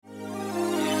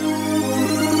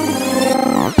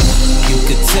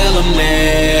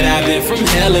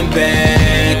hell and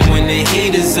back. When the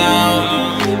heat is on,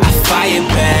 I fire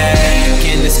back.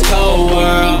 In this cold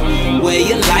world, where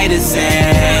your light is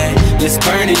at, let's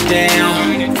burn it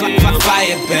down,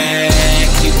 fire back.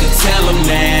 You can tell them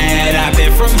that I've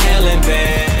been from hell and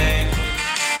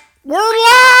back. We're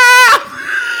live!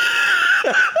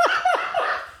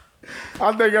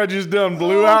 I think I just done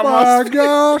blew out my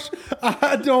gosh.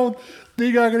 I don't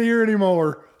think I can hear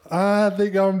anymore. I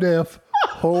think I'm deaf.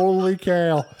 Holy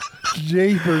cow.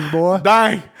 Jeepers, boy.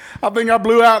 Dang. I think I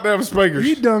blew out them speakers.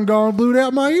 You done gone blew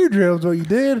out my eardrums, what you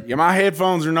did. Yeah, my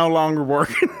headphones are no longer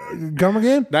working. Come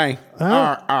again? Dang.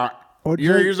 Huh? All right. What'd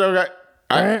Your you- ears okay?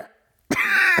 All right.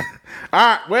 All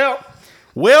right. Well,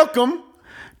 welcome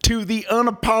to the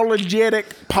Unapologetic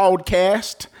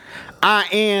Podcast. I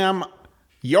am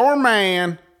your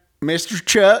man, Mr.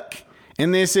 Chuck,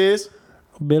 and this is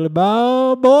Billy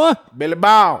Ball, boy. Billy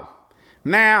Ball.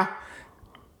 Now,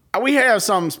 we have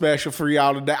something special for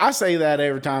y'all today. I say that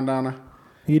every time, don't I?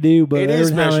 You do, but It every is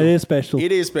time special. it is special.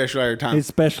 It is special every time. It's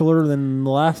specialer than the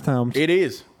last time. It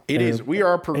is. It is. We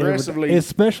are progressively.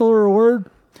 Is specialer a word?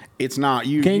 It's not.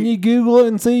 Can you Google it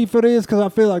and see if it is? Because I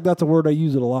feel like that's a word I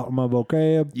use it a lot in my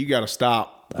vocab. You got to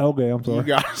stop. Okay, I'm sorry. You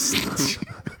got.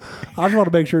 I just want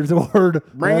to make sure it's a word.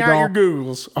 Bring That's out all. your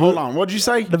Googles. Hold on. What'd you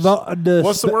say? What's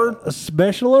the word?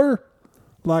 Specialer?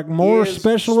 Like more Is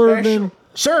specialer special- than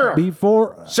Cyril.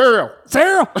 before? Cyril.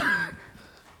 Sarah!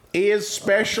 Is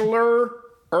specialer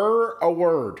a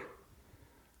word?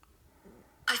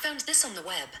 I found this on the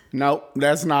web. Nope,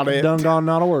 that's not it. Done gone,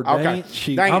 not a word. Okay. Dang it.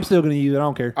 Shoot. Dang I'm it. still going to use it. I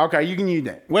don't care. Okay, you can use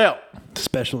that. Well,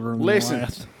 Specialer than Listen. the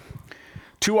last.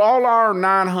 to all our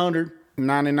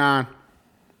 999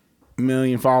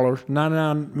 million followers,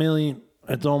 99 million.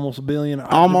 It's almost a billion.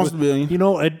 Almost a billion. You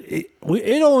know, it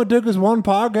only took us one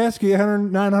podcast to get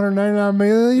 999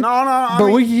 million. No, I but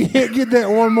mean- we can't get that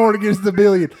one more to get us the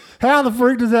billion. How the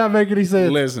freak does that make any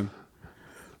sense?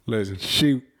 listen.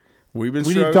 Shoot. We've been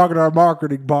We need to talk to our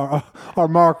marketing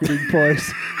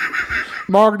place.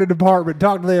 Marketing department.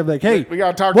 Talk to them like, hey, We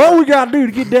gotta talk what to- we got to do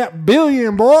to get that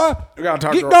billion, boy? We gotta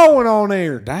talk Get to- going on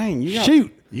there. Dang, you got-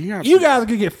 Shoot. you got You some- guys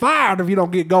could get fired if you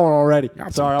don't get going already.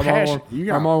 got Sorry, some I'm passion. on one. You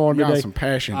got- I'm on one you got today. some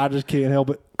passion. I just can't help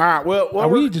it. All right, well, Are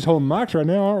we just holding mics right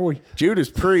now, aren't we? Judas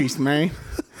Priest, man.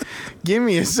 Give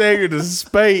me a second to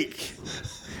speak.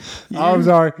 I'm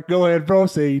sorry. Go ahead.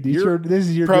 Proceed. This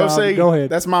is your Proceed. job. Go ahead.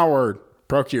 That's my word.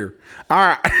 Procure. All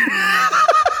right.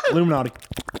 Illuminati.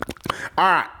 All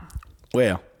right.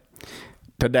 Well,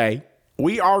 today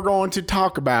we are going to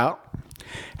talk about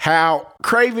how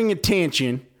craving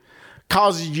attention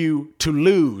causes you to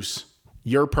lose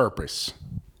your purpose.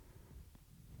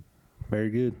 Very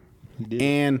good. You did.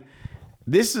 And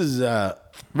this is a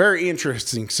very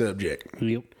interesting subject.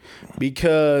 Yep.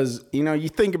 Because, you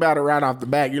think about it right off the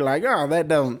bat, you're like, oh, that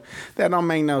don't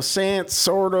make no sense,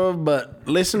 sort of. But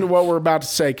listen to what we're about to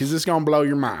say, because it's going to blow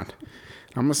your mind.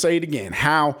 I'm going to say it again.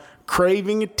 How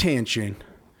craving attention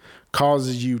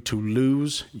causes you to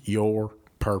lose your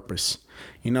purpose.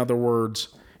 In other words,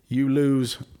 you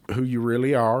lose who you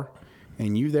really are,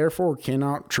 and you therefore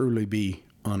cannot truly be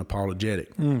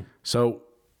unapologetic. So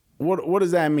what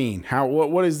does that mean?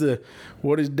 What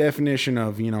is definition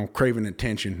of craving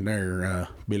attention there,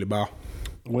 Billy Ball?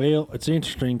 Well, it's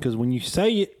interesting because when you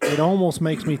say it, it almost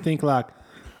makes me think like,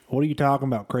 what are you talking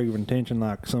about, craving attention?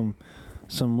 Like some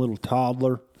little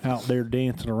toddler out there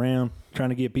dancing around trying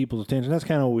to get people's attention. That's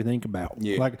kind of what we think about.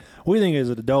 Yeah. Like we think as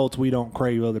adults we don't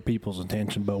crave other people's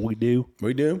attention, but we do.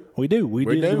 We do. We do. We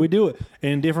do. do it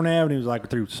in different avenues, like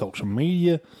through social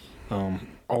media,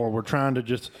 or we're trying to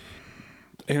just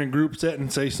in a group setting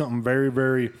say something very,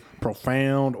 very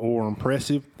profound or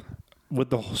impressive with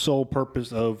the sole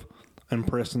purpose of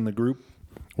impressing the group,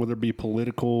 whether it be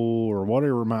political or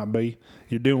whatever it might be.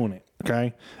 You're doing it,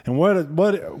 okay? And what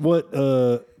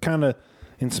kind of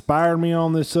inspired me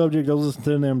on this subject? I was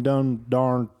listening to them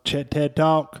darn TED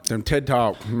Talk. Them TED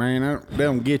Talk, man, they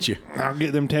don't get you. I'll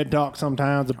get them TED Talks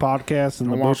sometimes, the podcasts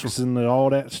and the watch books and all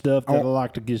that stuff that I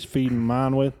like to just feed my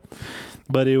mind with.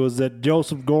 But it was that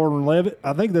Joseph Gordon-Levitt.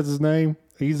 I think that's his name.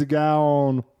 He's the guy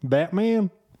on Batman.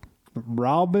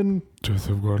 Robin.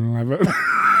 Joseph Gordon-Levitt.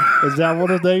 Is that what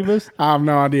his name is? I have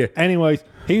no idea. Anyways,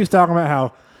 he was talking about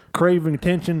how craving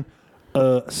attention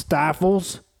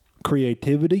stifles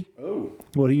creativity. Oh.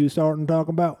 What he was starting to talk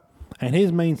about. And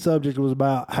his main subject was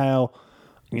about how,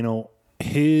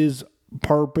 his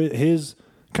purpose, his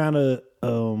kind of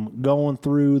going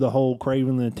through the whole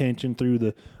craving the attention through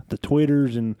the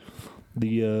Twitters and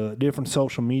the different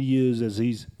social medias as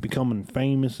he's becoming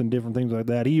famous and different things like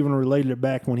that. He even related it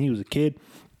back when he was a kid.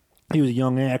 He was a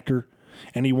young actor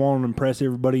and he wanted to impress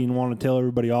everybody and wanted to tell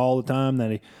everybody all the time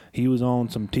that he was on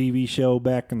some TV show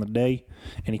back in the day,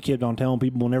 and he kept on telling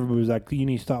people, and everybody was like, you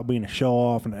need to stop being a show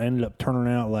off, and it ended up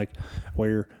turning out like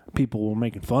where people were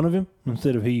making fun of him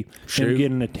instead of him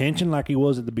getting attention like he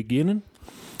was at the beginning.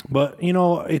 But, you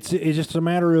know, it's just a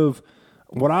matter of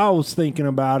what I was thinking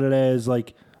about it as,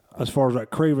 like, as far as like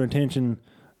craving attention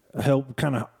help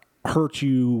kind of hurt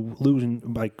you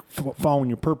losing, like following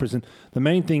your purpose. And the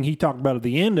main thing he talked about at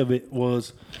the end of it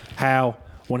was how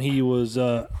when he was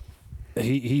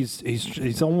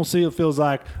he's almost feels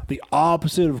like the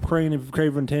opposite of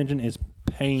craving attention is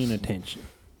paying attention,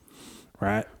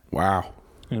 right? Wow.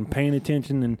 And paying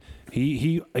attention, and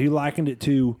he likened it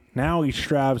to now he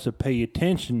strives to pay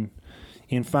attention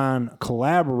and find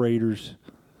collaborators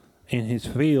in his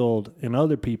field and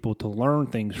other people to learn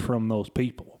things from those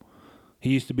people. He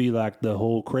used to be like the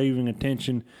whole craving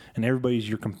attention, and everybody's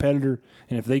your competitor.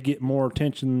 And if they get more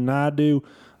attention than I do,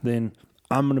 then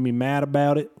I'm going to be mad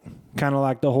about it. Kind of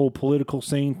like the whole political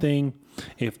scene thing.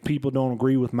 If people don't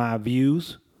agree with my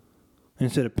views,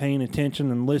 instead of paying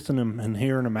attention and listening and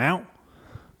hearing them out,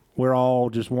 we're all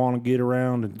just want to get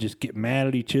around and just get mad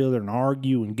at each other and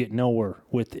argue and get nowhere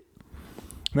with it.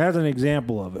 And that's an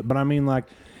example of it. But I mean, like,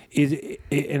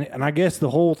 and I guess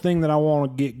the whole thing that I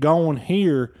want to get going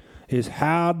here is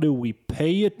how do we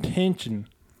pay attention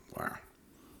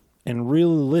and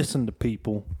really listen to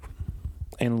people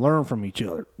and learn from each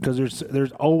other? Because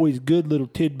there's always good little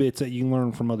tidbits that you can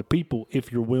learn from other people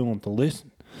if you're willing to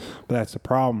listen. But that's the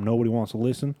problem. Nobody wants to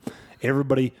listen.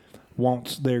 Everybody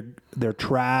wants their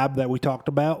tribe that we talked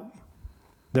about,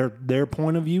 their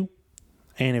point of view.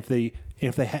 And if they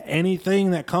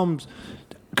anything that comes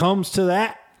to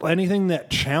that, anything that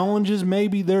challenges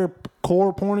maybe their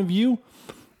core point of view,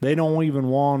 they don't even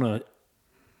want to,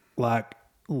 like,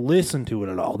 listen to it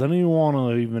at all. They don't even want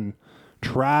to even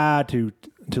try to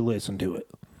listen to it.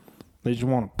 They just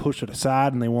want to push it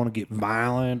aside, and they want to get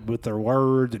violent with their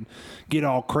words and get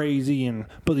all crazy and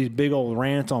put these big old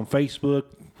rants on Facebook,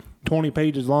 20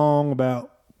 pages long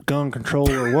about gun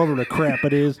control or whatever the crap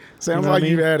it is. Sounds like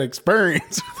you've had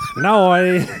experience.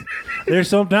 No, there's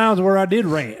some times where I did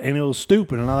rant, and it was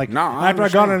stupid. And after I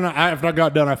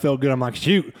got done, I felt good. I'm like,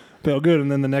 shoot. Felt good,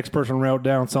 and then the next person wrote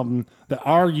down something that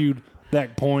argued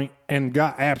that point and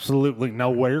got absolutely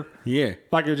nowhere. Yeah,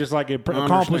 like it just like it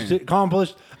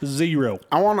accomplished zero.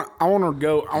 I want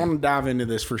to dive into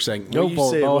this for a second. What you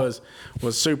said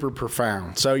was super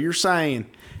profound. So you're saying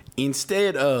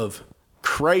instead of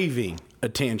craving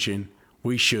attention,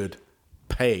 we should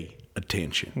pay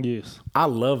attention. Yes, I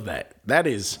love that. That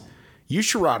is. You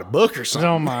should write a book or something.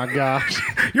 Oh my gosh,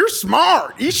 you're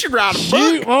smart. You should write a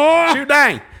book. Oh. Shoot,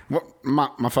 dang.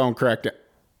 My phone cracked.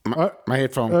 My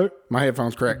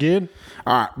headphones cracked. Good.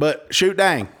 All right, but shoot,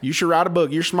 dang, you should write a book.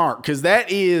 You're smart because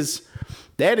that is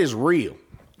real.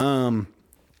 And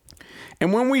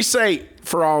when we say,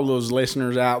 for all those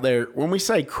listeners out there, when we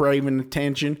say craving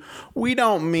attention, we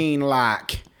don't mean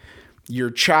like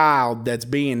your child that's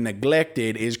being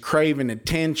neglected is craving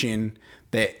attention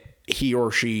that he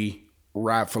or she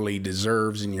rightfully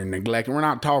deserves and you're neglecting. We're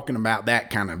not talking about that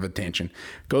kind of attention.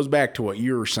 Goes back to what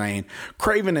you were saying.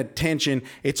 Craving attention,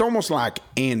 it's almost like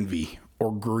envy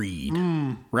or greed,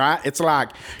 right? It's like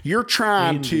you're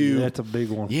trying to... That's a big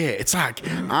one. Yeah, it's like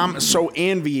I'm so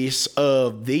envious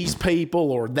of these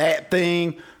people or that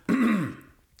thing. I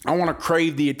want to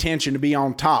crave the attention to be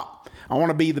on top. I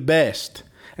want to be the best.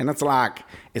 And it's like,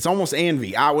 it's almost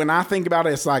envy. When I think about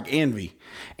it, it's like envy.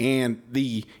 And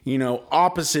the,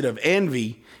 opposite of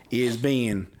envy is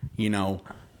being,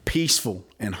 peaceful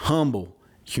and humble,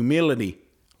 humility,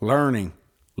 learning,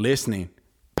 listening,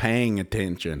 paying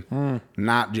attention,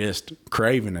 not just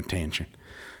craving attention.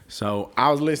 So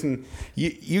I was listening.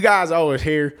 You guys always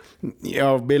hear,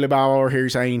 Billy Bob over here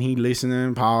saying he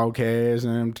listening to podcasts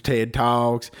and TED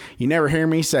Talks. You never hear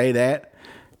me say that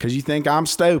because you think I'm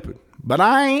stupid. But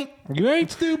I ain't. You ain't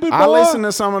stupid, boy. I listen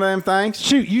to some of them things.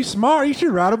 Shoot, you smart. You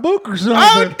should write a book or something.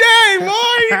 Oh, dang,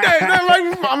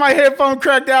 boy. My headphone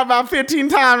cracked out about 15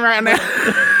 times right now.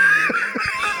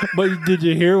 But did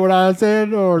you hear what I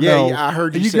said or no? Yeah, I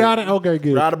heard you say. You got it? Okay,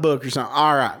 good. Write a book or something.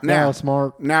 All right. Now,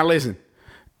 smart. Now, listen.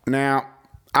 Now,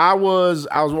 I was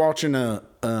watching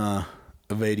a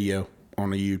video on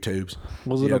the YouTubes.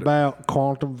 Was it about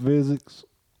quantum physics?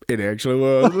 It actually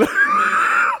was.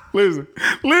 Listen.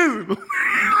 Listen.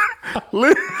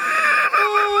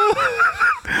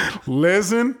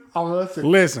 I'm listening.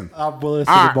 Listen. I'm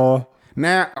listening, boy.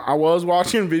 Now, I was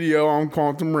watching a video on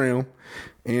quantum realm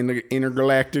in the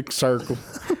intergalactic circle.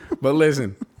 But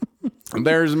listen,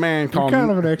 There's a man You're called.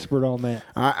 kind of an expert on that.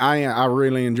 I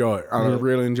really enjoy it. I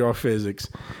really enjoy physics.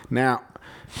 Now,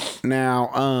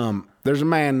 there's a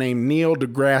man named Neil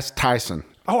deGrasse Tyson.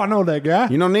 Oh, I know that guy.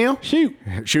 You know Neil? Shoot.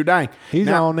 Dang. He's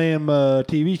Now, on them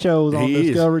TV shows on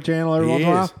Discovery Channel every once in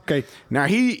a while. Okay. Now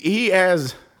he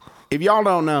has, if y'all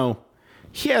don't know,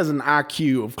 he has an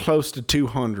IQ of close to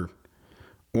 200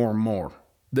 or more.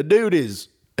 The dude is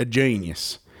a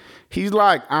genius. He's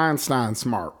like Einstein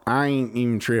smart. I ain't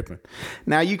even tripping.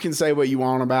 Now, you can say what you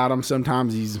want about him.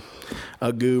 Sometimes he's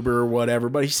a goober or whatever,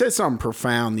 but he said something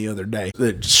profound the other day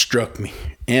that struck me.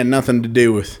 It had nothing to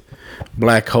do with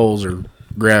black holes or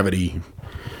gravity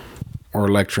or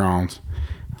electrons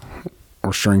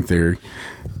or string theory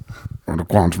or the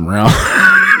quantum realm.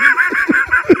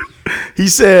 He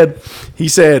said,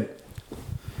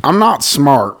 I'm not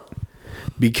smart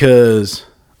because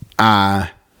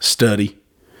I study.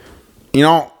 You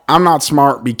know, I'm not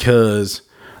smart because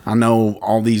I know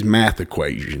all these math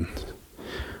equations.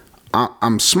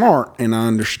 I'm smart and I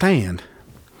understand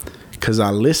because I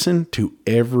listen to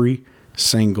every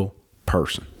single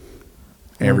person.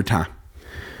 Every time.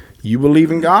 You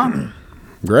believe in God?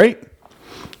 Great.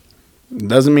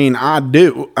 Doesn't mean I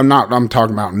do. I'm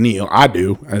talking about Neil. I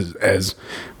do as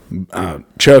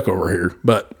Chuck over here.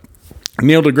 But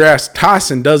Neil deGrasse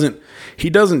Tyson doesn't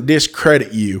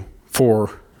discredit you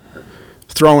for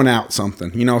throwing out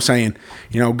something, saying,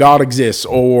 God exists,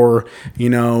 or,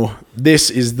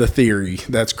 this is the theory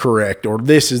that's correct, or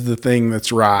this is the thing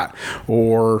that's right,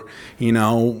 or,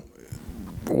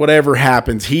 whatever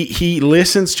happens. He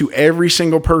listens to every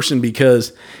single person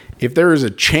because if there is a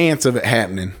chance of it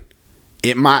happening,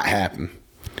 it might happen.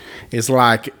 It's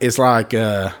like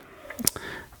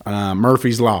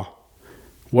Murphy's Law.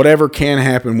 Whatever can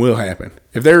happen will happen.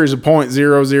 If there is a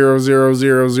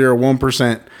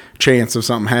 0.0000001% chance of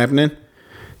something happening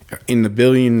in the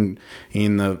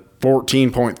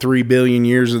 14.3 billion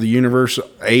years of the universe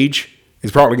age,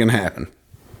 it's probably going to happen.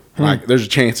 Like, there's a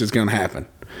chance it's going to happen.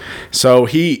 So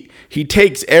he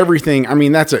takes everything. I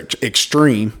mean, that's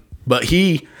extreme, but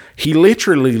he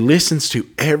literally listens to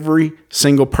every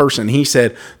single person. He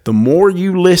said, the more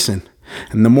you listen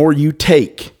and the more you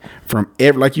take from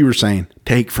like you were saying,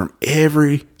 take from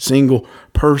every single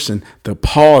person the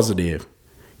positive,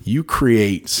 you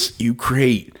create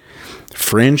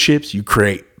friendships, you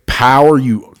create power,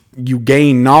 you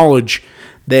gain knowledge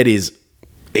that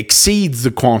exceeds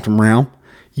the quantum realm.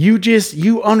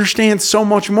 You understand so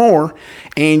much more,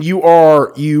 and you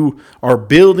are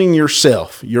building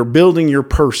yourself. You're building your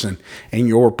person and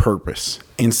your purpose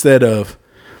instead of,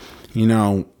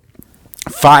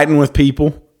 fighting with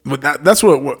people. But that's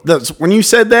when you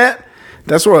said that,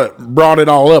 that's what brought it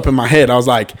all up in my head. I was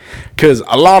like, because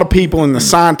a lot of people in the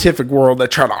scientific world that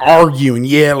try to argue and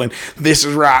yell and this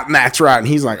is right and that's right. And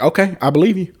he's like, okay, I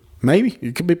believe you. Maybe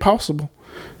it could be possible.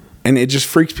 And it just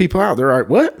freaks people out. They're like,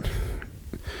 what?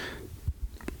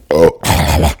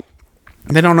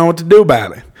 They don't know what to do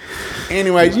about it.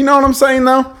 Anyways, you know what I'm saying,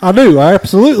 though? I do.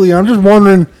 Absolutely. I'm just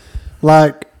wondering,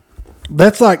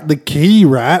 that's like the key,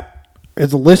 right?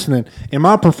 Is listening. In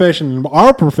my profession, in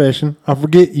our profession, I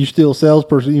forget you still a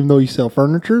salesperson even though you sell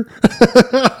furniture.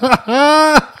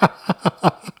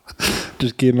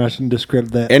 Just kidding. I shouldn't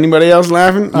discredit that. Anybody else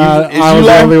laughing? I was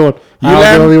the only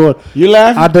one. You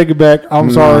laughing? I take it back.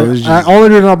 I'm sorry. Only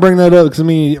reason I bring that up because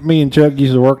me and Chuck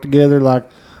used to work together like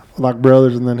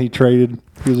brothers, and then he traded.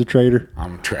 He was a trader.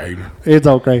 I'm a trader. It's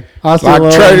okay. Like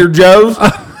Trader Joe's.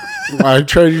 Like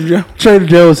Trader Joe's. Trader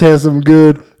Joe's has some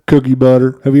good cookie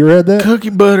butter. Have you ever had that? Cookie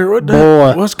butter?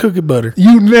 What's cookie butter?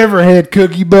 You never had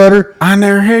cookie butter? I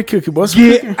never had cookie butter.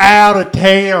 Get out of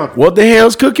town. What the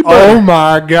hell's cookie butter? Oh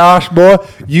my gosh, boy.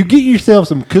 You get yourself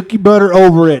some cookie butter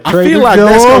over at Trader Joe's. I feel like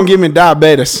that's going to give me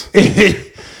diabetes.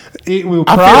 It will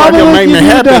I feel like it'll make me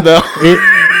happy, though. It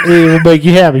will make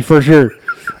you happy for sure.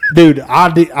 Dude,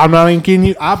 I'm not even kidding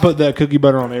you. I put that cookie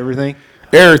butter on everything.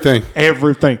 Everything.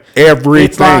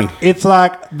 It's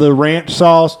like the ranch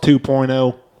sauce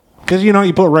 2.0. Because, you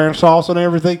put ranch sauce on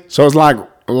everything. So it's like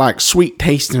sweet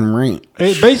tasting ranch.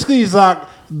 It basically is like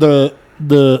the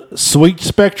sweet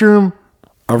spectrum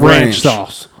of ranch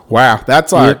sauce. Wow.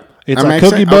 That's like... It's like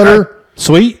cookie butter,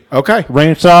 sweet. Okay.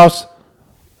 Ranch sauce,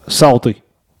 salty.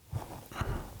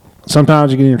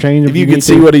 Sometimes you can interchange. If you can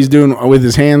see what he's doing with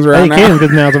his hands right now. You can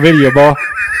because now it's a video, boy.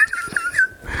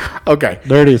 Okay.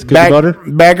 There it is. Cookie butter.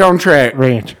 Back on track.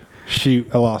 Ranch. Shoot,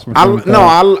 I lost my I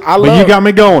love... But you got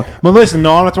me going. But listen,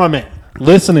 no, that's what I meant.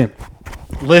 Listening.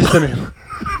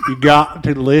 You got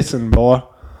to listen, boy.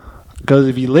 Because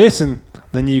if you listen,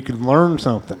 then you can learn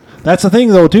something. That's the thing,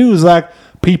 though, too, is like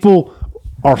people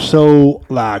are so,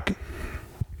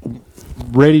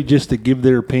 ready just to give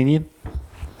their opinion,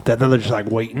 that they're just like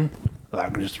waiting,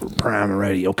 like just priming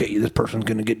ready. Okay, this person's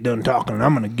gonna get done talking, and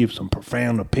I'm gonna give some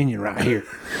profound opinion right here,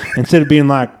 instead of being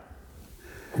like,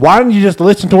 why didn't you just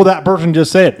listen to what that person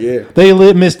just said? Yeah.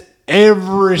 They missed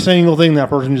every single thing that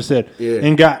person just said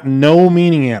and got no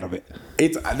meaning out of it.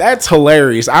 That's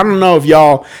hilarious. I don't know if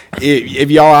y'all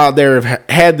out there have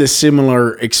had this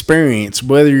similar experience,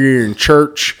 whether you're in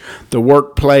church, the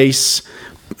workplace,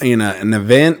 in an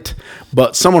event,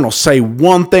 but someone will say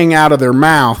one thing out of their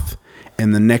mouth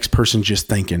and the next person just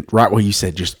thinking, right what you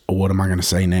said, just, what am I going to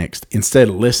say next? Instead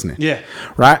of listening. Yeah.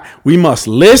 Right? We must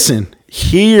listen,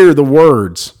 hear the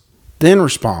words, then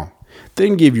respond,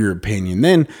 then give your opinion,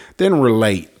 then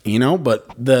relate, but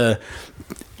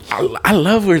I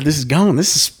love where this is going.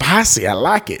 This is spicy. I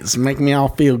like it. It's making me all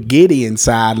feel giddy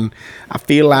inside. And I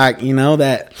feel like,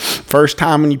 that first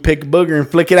time when you pick a booger and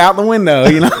flick it out the window,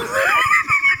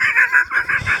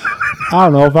 I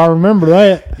don't know if I remember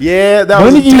that. Yeah, that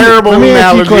was a terrible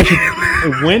analogy.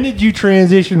 When did you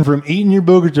transition from eating your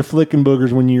boogers to flicking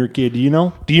boogers when you were a kid? Do you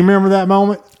know? Do you remember that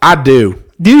moment? I do.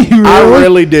 Do you really? I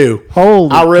really do.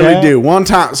 Holy I really cow. do. One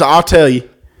time, so I'll tell you,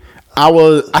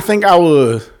 I think I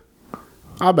was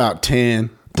about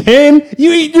 10. 10?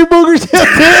 You eat your boogers at 10?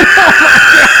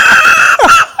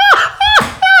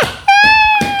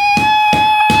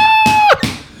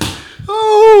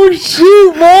 Oh,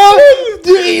 shoot, man.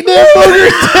 You eat that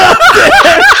boogers at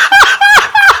 10.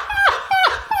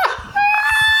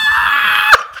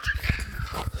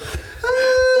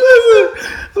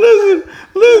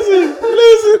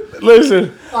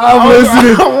 Listen. I'm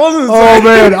listening. Oh,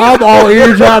 man. I'm all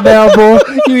ears right now, boy.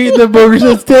 You eat the boogers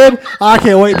at 10? I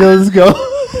can't wait till this goes.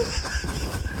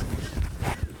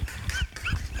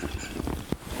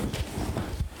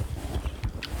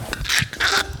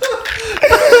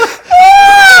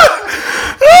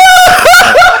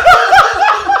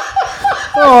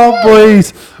 Oh,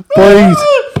 please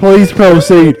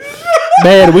proceed.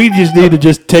 Man, we just need to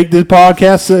just take this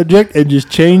podcast subject and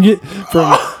just change it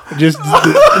from just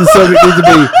the subject needs to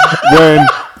be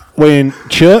when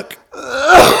Chuck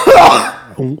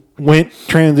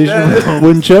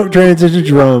transitioned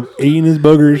from eating his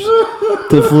boogers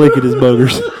to flicking his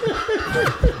boogers.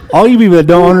 All you people that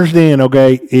don't understand,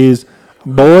 okay, is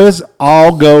boys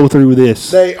all go through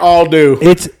this. They all do.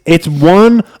 It's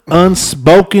one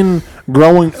unspoken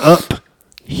growing up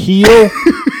heel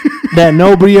that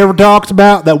nobody ever talks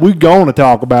about that we're going to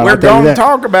talk about. We're going to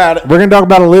talk about it. We're going to talk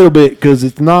about it a little bit because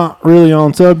it's not really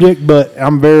on subject, but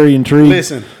I'm very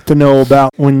intrigued to know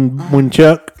about when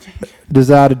Chuck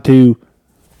decided to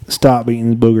stop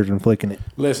eating his boogers and flicking it.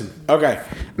 Listen, okay.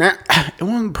 Now, it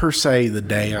wasn't per se the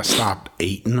day I stopped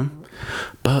eating them,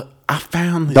 but I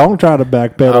found that... Don't try to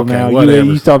backpedal now.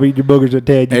 You stop eating your boogers at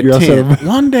 10. At 10.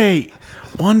 One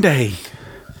day,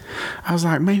 I was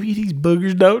like, maybe these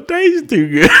boogers don't taste too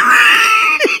good.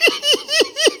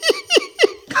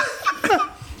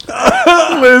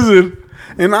 Listen,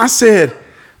 and I said,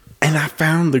 and I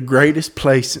found the greatest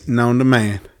place known to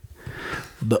man,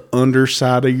 the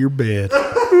underside of your bed.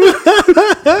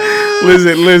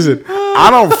 Listen, I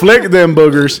don't flick them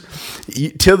boogers.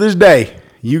 Till this day,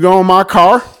 you go in my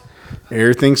car,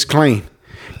 everything's clean.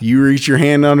 You reach your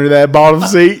hand under that bottom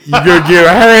seat, you're going to get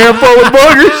a handful of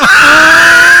boogers.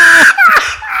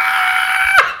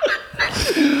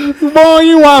 Boy,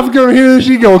 your wife's gonna hear this.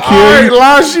 She gonna kill you.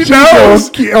 Lie, she knows.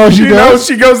 She knows.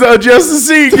 She goes to adjust the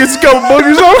seat, gets a couple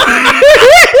boogers on.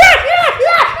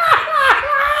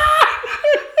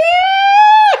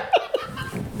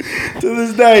 To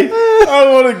this day,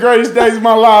 one of the greatest days of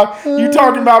my life. You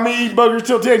talking about me eating boogers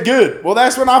till 10? Good. Well,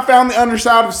 that's when I found the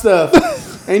underside of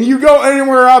stuff. And you go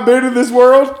anywhere I've been in this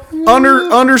world,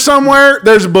 under somewhere,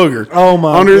 there's a booger. Oh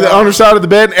my! Under God. The underside of the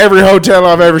bed, in every hotel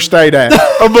I've ever stayed at,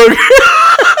 a booger.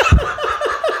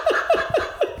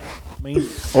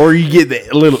 Or you get the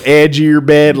little edge of your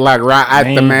bed, like right at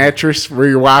the mattress, where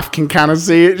your wife can kind of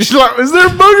see it. She's like, "Is there a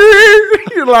booger here?"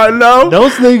 You're like, "No."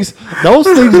 Those things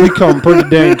become pretty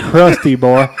dang crusty,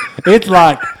 boy. It's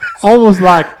like almost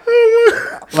like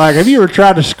have you ever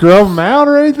tried to scrub them out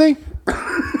or anything?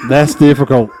 That's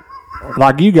difficult.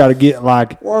 Like you got to get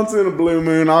like once in a blue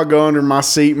moon, I'll go under my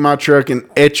seat in my truck and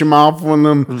etch them off one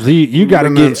of them. You got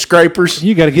to get scrapers.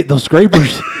 You got to get those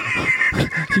scrapers.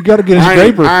 You got to get a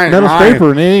scraper, metal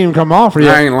scraper, and it ain't even come off for you.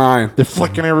 I ain't lying. They're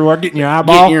flicking everywhere, getting your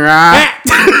eyeball. Getting your eye.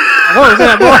 What is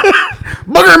that, boy?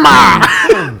 Booger mom.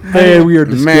 Man, we are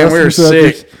disgusting. Man, we're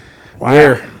subjects. sick.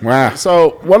 Wow.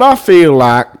 So what I feel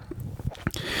like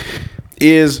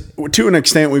is, to an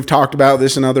extent, we've talked about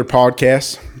this in other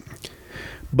podcasts,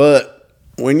 but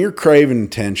when you're craving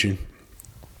attention,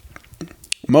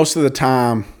 most of the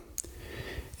time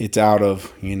it's out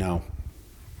of,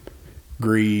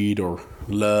 greed or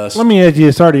lust. Let me ask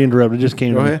you. Sorry to interrupt. It just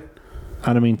came. Go ahead.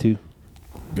 I don't mean to.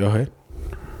 Go ahead.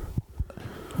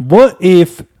 What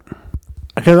if?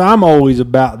 Because I'm always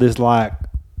about this,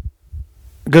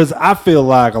 because I feel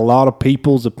like a lot of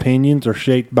people's opinions are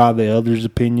shaped by the others'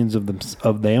 opinions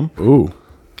of them. Ooh.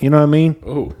 You know what I mean?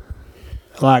 Ooh.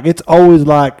 Like, it's always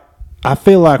like, I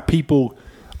feel like people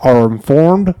are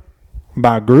informed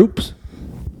by groups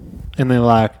and they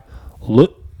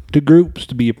look to groups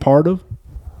to be a part of.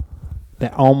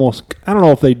 That almost, I don't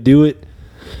know if they do it.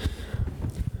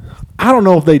 I don't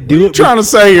know if they do it. Trying to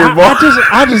say here, boy.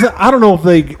 I don't know if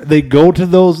they go to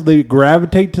those, they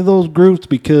gravitate to those groups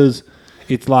because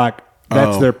it's like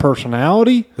that's their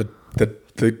personality.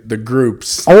 The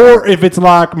groups, or if it's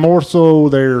like more so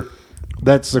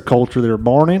that's the culture they're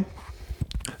born in,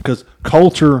 because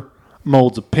culture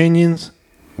molds opinions,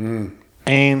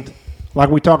 and like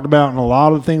we talked about in a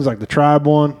lot of things, like the tribe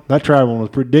one. That tribe one was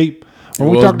pretty deep. When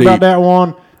we talked about that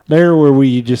one there, where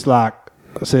we just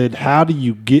said, how do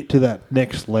you get to that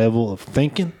next level of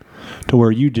thinking to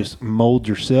where you just mold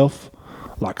yourself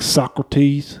like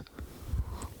Socrates,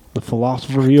 the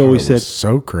philosopher? He always said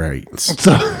Socrates.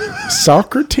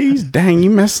 Socrates? Dang, you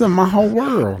messed up my whole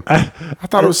world. I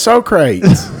thought it was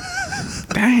Socrates.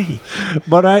 Dang.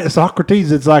 But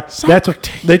Socrates, it's like Socrates. That's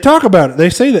what they talk about it. They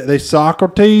say that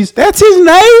Socrates. That's his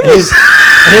name.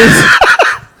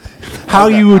 How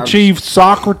you achieve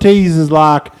Socrates is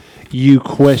like you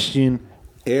question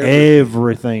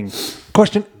everything.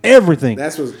 Question everything.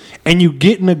 That's what. And you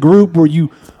get in a group where you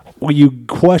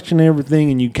question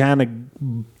everything, and you kind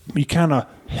of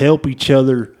help each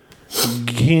other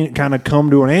kind of come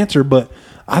to an answer. But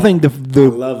I think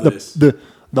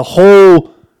the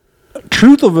whole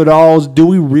truth of it all is, do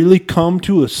we really come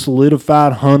to a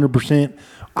solidified 100%?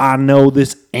 I know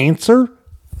this answer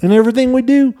in everything we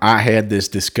do. I had this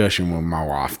discussion with my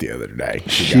wife the other day.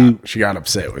 She got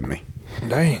upset with me.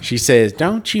 Dang. She says,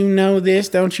 "Don't you know this?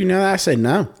 Don't you know that?" I said,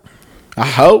 "No. I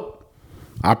hope.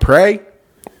 I pray.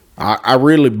 I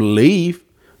really believe,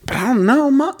 but I don't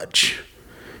know much.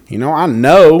 I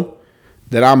know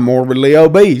that I'm morbidly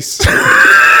obese.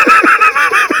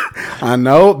 I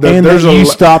know that you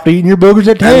stopped eating your boogers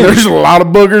at 10. There's a lot of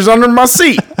boogers under my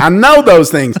seat. I know those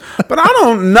things, but I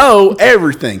don't know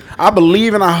everything. I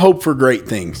believe and I hope for great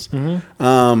things."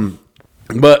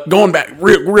 Mm-hmm. But going back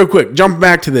real quick, jumping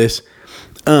back to this.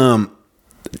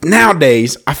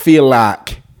 Nowadays, I feel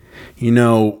like,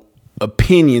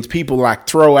 opinions, people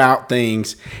throw out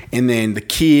things, and then the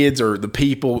kids or the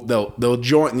people, they'll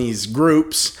join these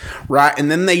groups, right?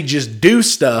 And then they just do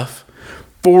stuff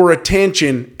for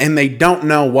attention, and they don't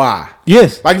know why.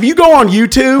 Yes. Like if you go on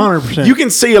YouTube, 100%. You can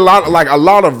see a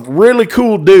lot of really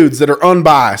cool dudes that are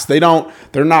unbiased. They're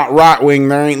not right wing,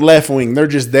 they ain't left wing. They're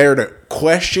just there to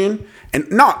question and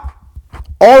not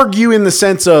argue in the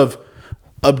sense of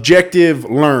objective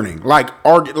learning, like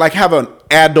have an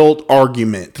adult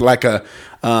argument, like a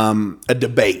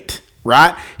debate,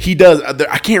 right? He does.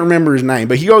 I can't remember his name,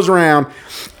 but he goes around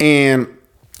and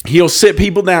he'll sit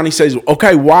people down. He says,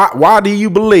 "Okay, why do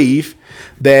you believe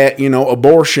that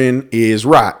abortion is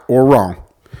right or wrong?"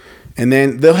 And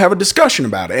then they'll have a discussion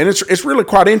about it, and it's really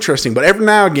quite interesting. But every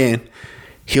now and again,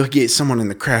 he'll get someone in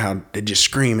the crowd that just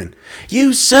screaming,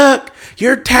 "You suck!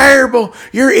 You're terrible!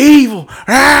 You're evil!"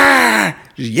 Ah!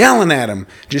 Just yelling at him,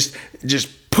 just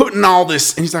putting all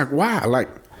this, and he's like, "Why?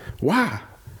 Why?"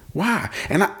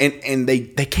 And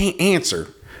they can't answer.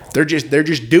 They're just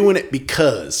doing it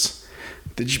because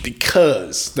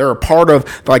they're a part of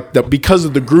because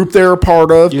of the group they're a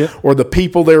part of, yep, or the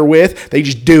people they're with. They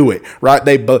just do it, right?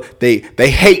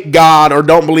 They hate God or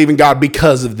don't believe in God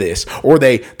because of this, or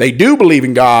they do believe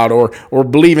in God or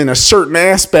believe in a certain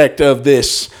aspect of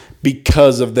this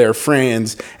because of their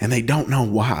friends, and they don't know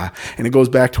why. And it goes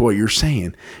back to what you're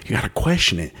saying. You got to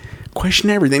question it, question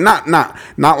everything. Not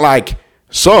like,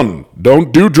 "Son,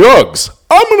 don't do drugs.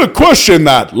 I'm going to question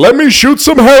that. Let me shoot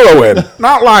some heroin."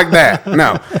 Not like that.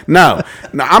 No.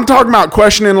 I'm talking about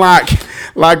questioning like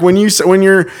when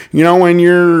your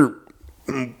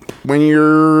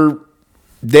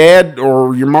dad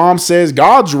or your mom says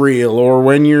God's real, or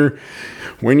when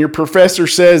your professor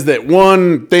says that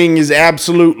one thing is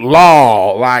absolute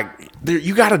law.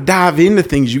 You got to dive into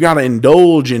things. You got to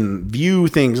indulge and view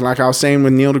things. Like I was saying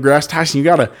with Neil deGrasse Tyson, you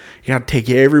got to take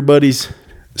everybody's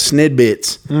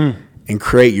snidbits and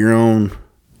create your own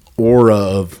aura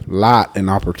of light and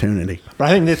opportunity. But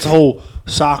I think this whole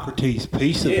Socrates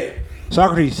piece of it.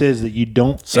 Socrates says that you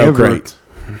don't Socrates.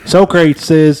 Socrates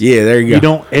says, Yeah, there you go. You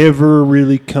don't ever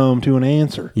really come to an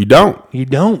answer. You don't. You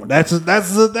don't. That's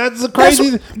the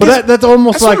crazy. That's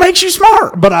almost That's like what makes you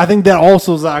smart. But I think that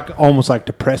also is like almost like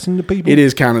depressing to people. It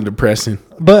is kind of depressing.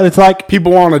 But it's like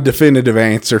People want a definitive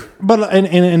answer. But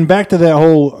and back to that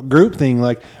whole group thing,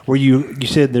 like where you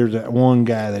said there's that one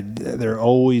guy that they're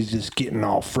always just getting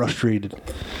all frustrated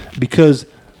because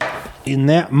in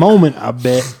that moment, I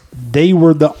bet they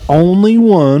were the only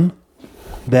one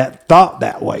that thought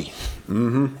that way,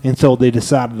 and so they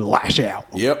decided to lash out.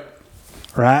 Yep.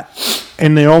 Right,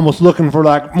 and they're almost looking for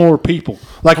like more people.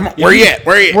 Like, where you at?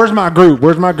 Where you at? Where's my group?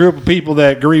 Where's my group of people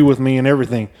that agree with me and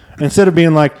everything? Instead of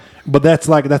being like. But that's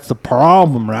the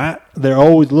problem, right? They're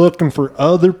always looking for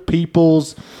other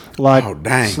people's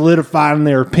solidifying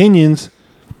their opinions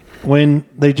when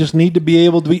they just need to be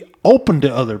able to be open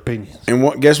to other opinions.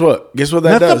 And guess what? Guess what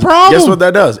that That's does? the problem. Guess what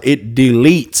that does? It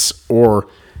deletes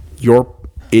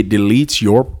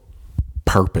your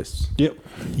purpose. Yep.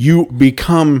 You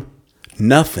become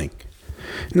nothing.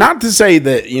 Not to say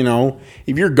that,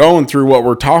 if you're going through what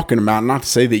we're talking about, not to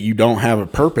say that you don't have a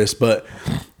purpose, but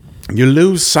you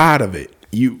lose sight of it.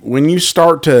 When you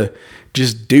start to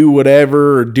just do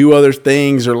whatever or do other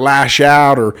things or lash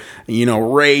out or,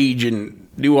 rage and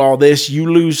do all this, you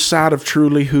lose sight of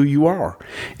truly who you are.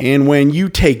 And when you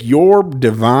take your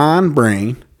divine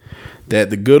brain that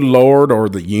the good Lord or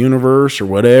the universe or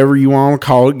whatever you want to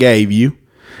call it gave you,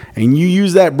 and you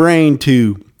use that brain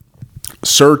to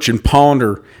search and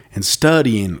ponder and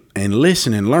study and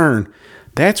listen and learn,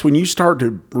 that's when you start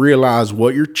to realize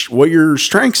what your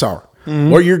strengths are,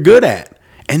 what you're good at.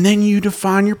 And then you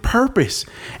define your purpose.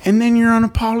 And then you're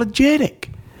unapologetic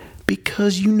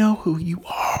because you know who you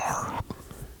are.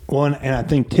 Well, and I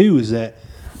think too is that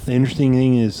the interesting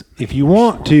thing is if you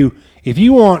want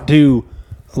to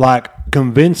like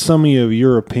convince somebody of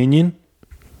your opinion,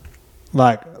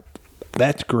 like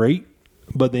that's great.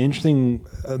 But the interesting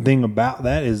thing about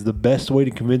that is the best way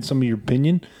to convince somebody of your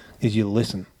opinion is you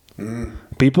listen.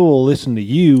 People will listen to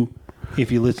you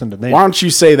if you listen to them. Why don't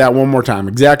you say that one more time?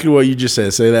 Exactly what you just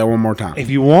said. Say that one more time. If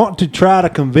you want to try to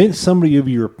convince somebody of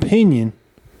your opinion,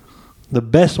 the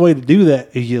best way to do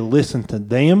that is you listen to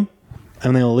them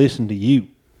and they'll listen to you.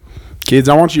 Kids,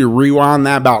 I want you to rewind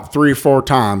that about 3 or 4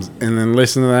 times and then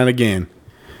listen to that again.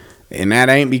 And that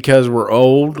ain't because we're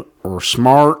old or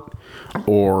smart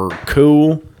or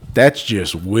cool. That's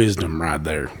just wisdom right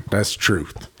there. That's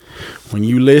truth. When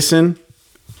you listen,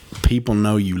 people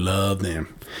know you love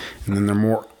them, and then they're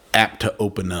more apt to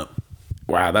open up.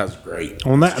 Wow, that's great.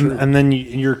 Well, and then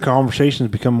your conversations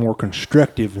become more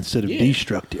constructive instead of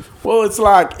destructive. Well, it's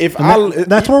like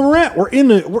that's where we're at. We're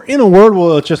in a world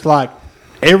where it's just like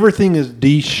everything is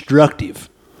destructive.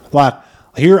 Like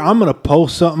here, I'm gonna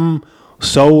post something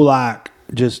so like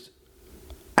just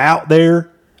out there.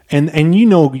 And you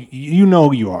know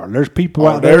who you are. There's people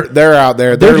out there. They're out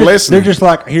there. They're listening. They're just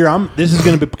like, here, this is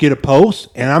going to get a post,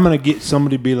 and I'm going to get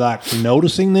somebody to be like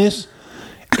noticing this,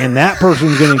 and that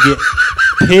person's going to get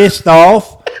pissed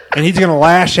off, and he's going to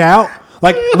lash out.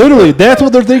 Like, literally, that's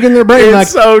what they're thinking in their brain. It's like,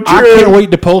 so true. I can't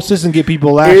wait to post this and get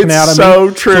people lashing out at me. It's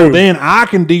so true. So then I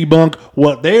can debunk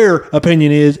what their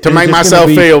opinion is. To make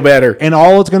myself feel better. And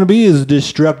all it's going to be is a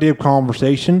destructive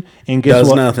conversation. And guess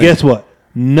what? Nothing. Guess what?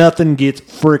 Nothing gets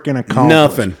freaking accomplished.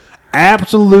 Nothing.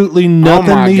 Absolutely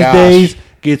nothing these days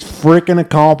gets freaking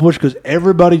accomplished because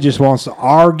everybody just wants to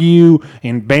argue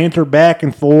and banter back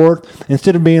and forth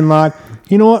instead of being like,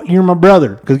 you know what, you're my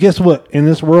brother. Because guess what? In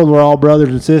this world, we're all brothers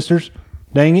and sisters.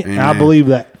 Dang it. Amen. I believe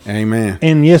that. Amen.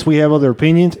 And yes, we have other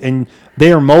opinions, and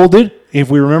they are molded. If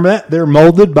we remember that, they're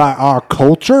molded by our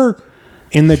culture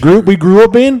in the group we grew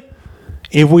up in.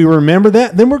 If we remember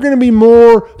that, then we're going to be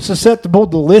more susceptible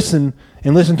to listen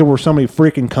to where somebody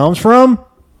freaking comes from,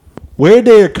 where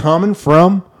they're coming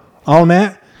from on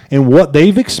that, and what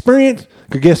they've experienced.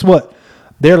 Because guess what?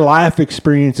 Their life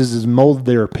experiences has molded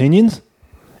their opinions,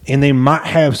 and they might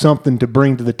have something to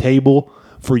bring to the table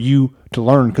for you to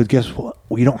learn. Because guess what?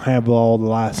 We don't have all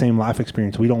the same life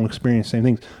experience. We don't experience the same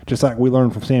things. Just like we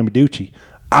learned from Sammy Ducci.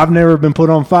 I've never been put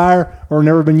on fire or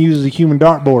never been used as a human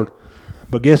dartboard.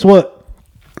 But guess what?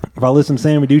 If I listen to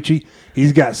Sammy Ducci,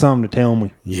 he's got something to tell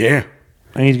me. Yeah.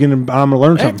 And I'm gonna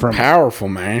learn something from him. Powerful,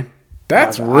 man.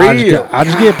 That's real. I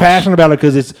just get passionate about it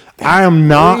because I am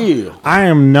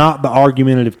not the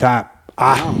argumentative type.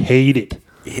 I hate it.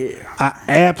 Yeah. I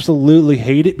absolutely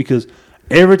hate it because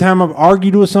every time I've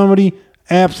argued with somebody,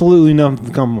 absolutely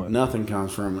nothing comes from it. Nothing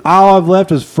comes from it. All I've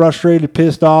left is frustrated,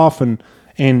 pissed off,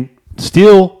 and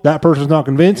still that person's not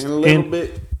convinced. And a little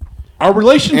bit. Our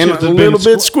relationship And a little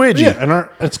bit squidgy. Yeah, and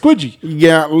it's squidgy. You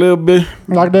got a little bit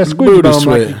Like that squidgy booty bum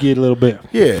sweat. like you get a little bit.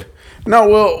 Yeah. No,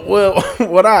 well,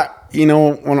 when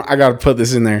I got to put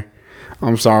this in there.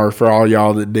 I'm sorry for all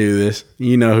y'all that do this.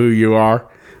 You know who you are.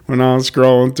 When I'm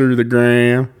scrolling through the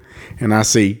gram and I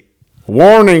see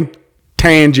warning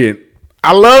tangent,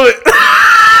 I love it.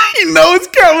 You know it's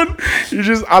coming.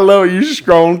 I love it. You're just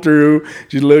scrolling through,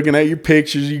 just looking at your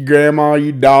pictures, your grandma,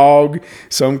 your dog,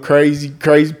 some crazy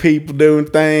people doing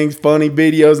things, funny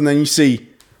videos, and then you see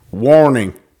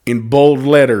warning in bold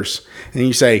letters, and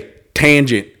you say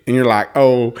tangent, and you're like,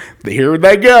 oh, here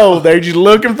they go. They're just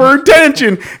looking for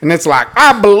attention, and it's like,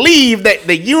 I believe that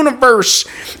the universe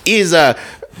is a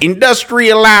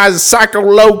industrialized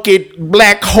psycholocate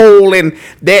black hole, and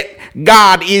that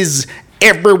God is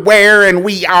everywhere, and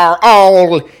we are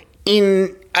all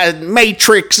in a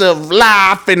matrix of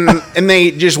life, and they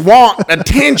just want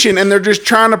attention, and they're just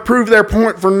trying to prove their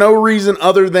point for no reason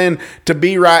other than to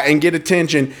be right and get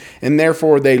attention, and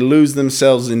therefore they lose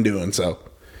themselves in doing so.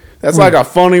 That's like a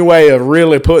funny way of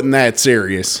really putting that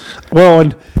serious. Well,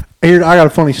 and here I got a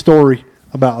funny story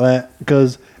about that,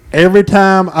 because every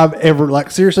time I've ever, like,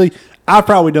 seriously, I've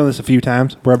probably done this a few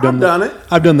times where I've done it.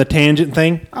 I've done the tangent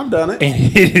thing. I've done it.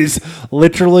 And it is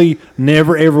literally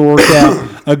never ever worked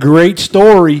out. A great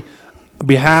story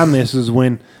behind this is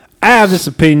when I have this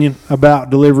opinion about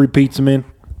delivery pizza men,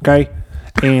 okay?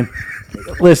 And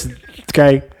listen,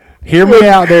 okay, hear me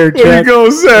out there, Chuck. What you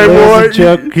gonna say, boy?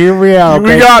 Chuck, hear me out,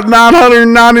 okay? We got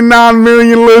 999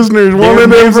 million listeners. One of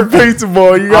them's a pizza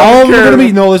boy. You got this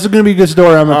is gonna be a good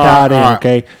story. I'm gonna tie it in,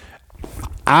 okay?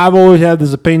 I've always had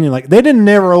this opinion, like, they didn't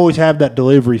never always have that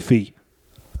delivery fee.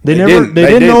 They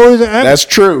didn't always have. That's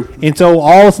true. And so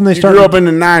all of a sudden they started. You grew up in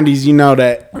the 90s, you know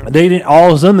that. They didn't.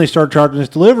 All of a sudden they started charging this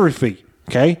delivery fee.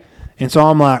 Okay, and so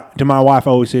I'm like, to my wife,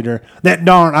 I always say to her,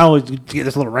 I always get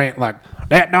this little rant like,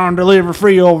 that darn delivery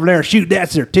fee over there. Shoot,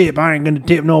 that's their tip. I ain't gonna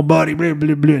tip nobody. Blah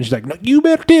blah blah. And she's like, no, you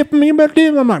better tip me. You better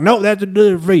tip me. I'm like, no, that's a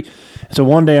delivery fee. And so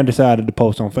one day I decided to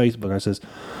post on Facebook. I says,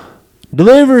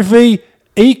 delivery fee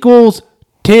equals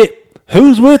tip.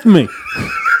 Who's with me?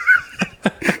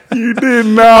 You did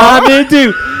not. I did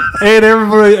too.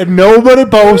 And nobody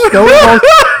posts.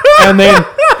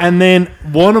 And then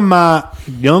one of my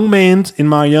young men's in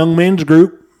my young men's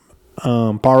group,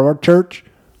 part of our church,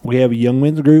 we have a young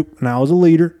men's group, and I was a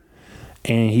leader.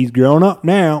 And he's grown up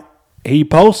now. He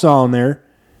posts on there.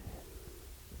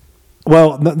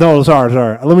 Well, no, sorry.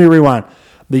 Let me rewind.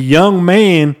 The young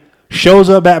man shows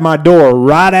up at my door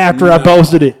right after I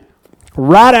posted it.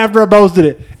 Right after I posted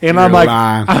it, and I'm like,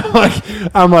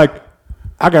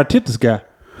 I gotta tip this guy.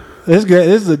 This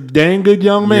is a dang good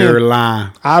young man. You're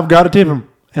lying. I've got to tip him,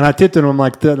 and I tipped him. I'm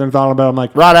like, and thought about it. I'm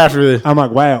like, right after this. I'm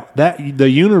like, wow, the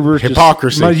universe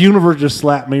hypocrisy. My universe just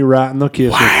slapped me right in the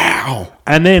kiss. Wow.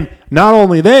 And then not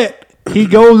only that, he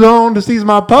goes on to see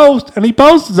my post, and he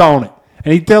posts on it,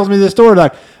 and he tells me this story.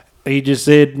 Like, he just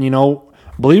said,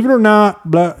 believe it or not,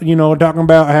 talking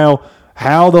about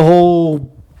how the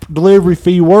whole delivery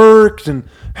fee works and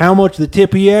how much the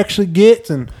tip he actually gets,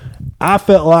 and I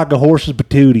felt like a horse's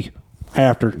patootie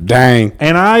after. Dang.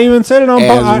 And I even said it on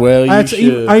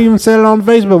I even said it on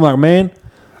Facebook. I'm like, man,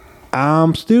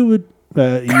 I'm stupid.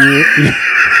 You're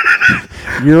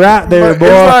right there,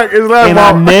 boy. It's like and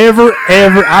I never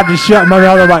ever. I just shut my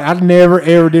mouth. I'm like, I never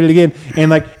ever did it again.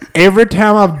 And like every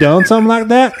time I've done something like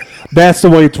that, that's the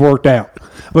way it's worked out.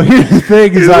 But here's the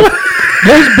thing: is like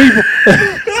there's people.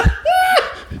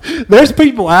 There's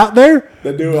people out there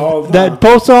that do it all the time. That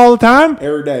post all the time.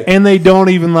 Every day. And they don't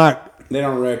even they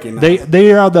don't recognize.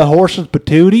 They are the horse's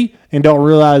patootie and don't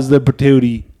realize the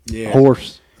patootie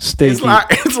horse stinky.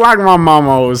 It's like my mama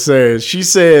always says. She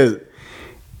says,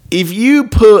 if you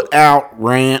put out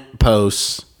rant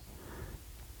posts,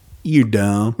 you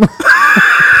dumb.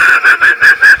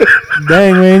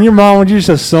 Dang, man, your mom just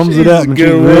sums it up, and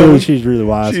she's really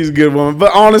wise. She's a good woman.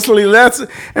 But honestly, and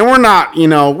we're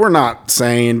not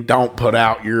saying don't put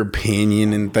out your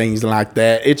opinion and things like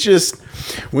that. It's just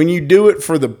when you do it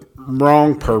for the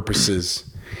wrong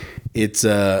purposes, it's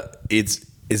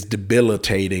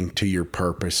debilitating to your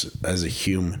purpose as a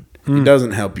human. It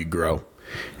doesn't help you grow.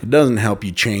 It doesn't help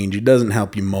you change. It doesn't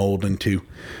help you mold into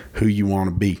who you want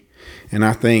to be. And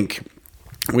I think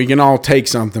we can all take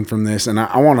something from this, and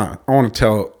I want to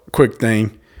tell a quick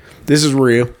thing. This is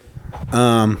real.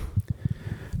 I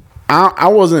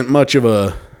wasn't much of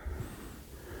a.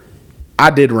 I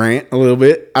did rant a little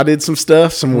bit. I did some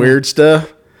stuff, some weird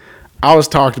stuff. I was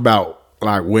talked about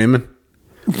like women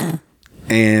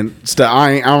and stuff.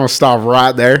 I'm gonna stop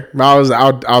right there.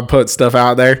 I'll put stuff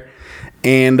out there,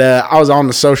 and I was on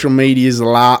the social medias a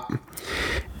lot.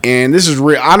 And this is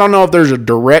real. I don't know if there's a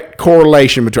direct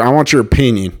correlation between. I want your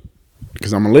opinion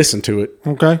because I'm gonna listen to it.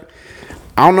 Okay.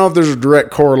 I don't know if there's a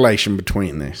direct correlation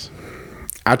between this.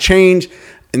 I changed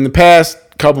in the past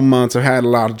couple months. I've had a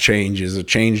lot of changes. I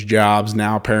changed jobs.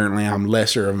 Now apparently I'm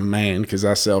lesser of a man because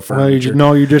I sell furniture.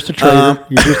 You're just a trader.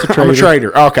 You're just a trader. I'm a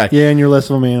trader. Okay. Yeah, and you're less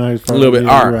of a man. A little bit.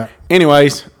 All right.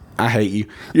 Anyways, I hate you.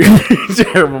 You're a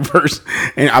terrible person.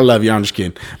 And I love you. I'm just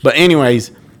kidding. But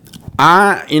anyways,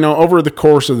 over the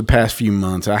course of the past few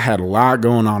months, I had a lot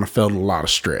going on. I felt a lot of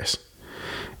stress.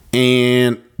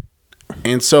 And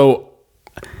so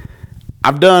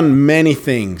I've done many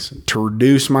things to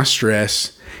reduce my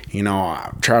stress.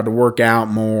 I've tried to work out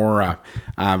more.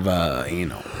 I've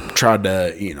tried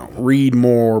to, read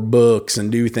more books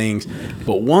and do things.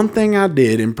 But one thing I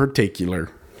did in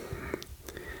particular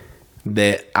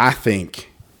that I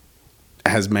think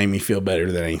has made me feel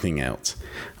better than anything else.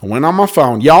 I went on my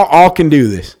phone. Y'all all can do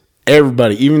this.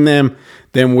 Everybody, even them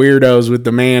weirdos with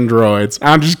the Mandroids.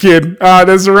 I'm just kidding.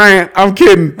 That's a rant. I'm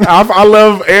kidding. I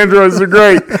love Androids. They're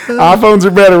great. iPhones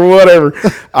are better, whatever.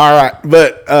 All right.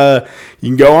 But you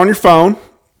can go on your phone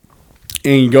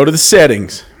and you go to the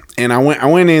settings. And I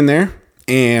went in there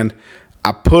and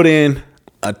I put in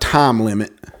a time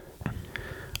limit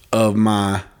of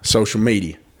my social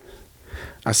media.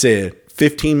 I said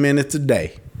 15 minutes a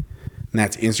day. And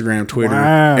that's Instagram, Twitter,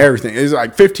 everything. It was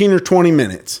like 15 or 20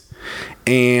 minutes.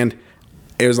 And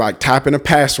it was like typing a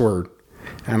password.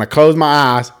 And I closed my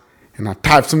eyes and I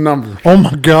typed some numbers. Oh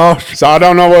my gosh. So I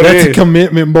don't know what it is. That's a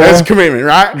commitment, boy. That's a commitment,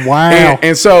 right? Wow.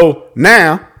 And so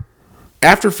now,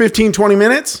 after 15, 20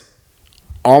 minutes,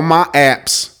 all my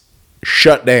apps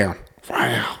shut down.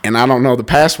 Wow. And I don't know the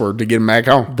password to get them back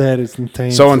on. That is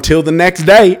intense. So until the next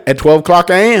day at 12 o'clock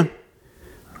a.m.,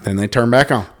 then they turn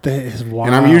back on. That is wild.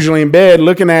 And I'm usually in bed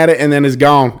looking at it, and then it's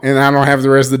gone, and I don't have the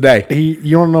rest of the day.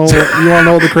 You want to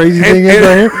know? What the crazy thing is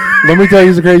right here? Let me tell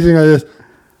you the crazy thing like this.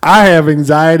 I have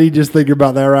anxiety just thinking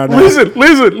about that right now. Listen.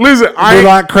 We're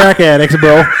like crack addicts,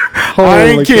 bro. I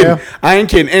ain't kidding. I ain't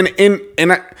kidding.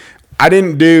 And I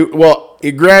didn't do well.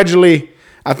 It gradually.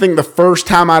 I think the first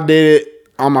time I did it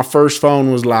on my first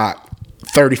phone was like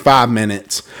 35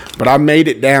 minutes, but I made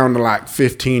it down to like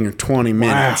 15 or 20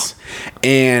 minutes. Wow.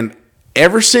 And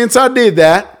ever since I did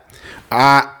that,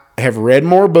 I have read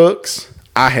more books.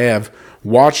 I have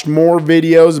watched more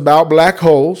videos about black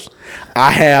holes.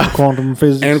 I have quantum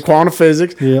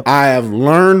physics. Yep. I have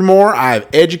learned more. I have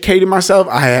educated myself.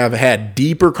 I have had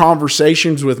deeper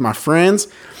conversations with my friends.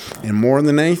 And more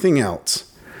than anything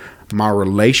else, my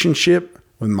relationship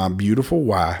with my beautiful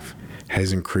wife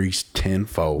has increased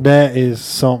tenfold. That is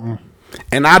something.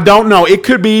 And I don't know. It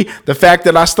could be the fact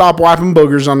that I stopped wiping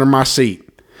boogers under my seat.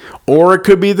 Or it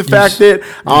could be the fact that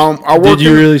I worked. Did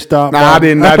you really stop? No, I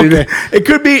didn't. Okay. It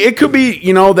could be,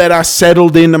 that I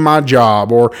settled into my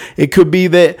job, or it could be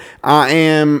that I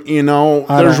am,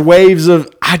 there's waves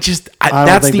of.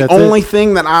 That's the only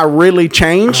thing that I really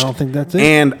changed. I don't think that's it.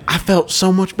 And I felt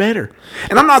so much better.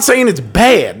 And I'm not saying it's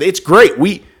bad. It's great.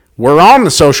 We're on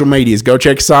the social medias. Go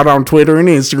check us out on Twitter and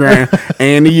Instagram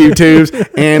and the YouTubes.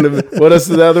 And what else is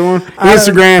the other one?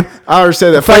 Instagram. I already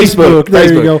said that. Facebook.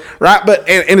 There you go. Right? But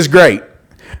and it's great.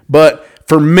 But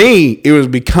for me, it was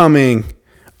becoming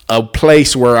a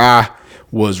place where I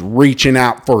was reaching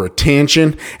out for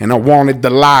attention and I wanted the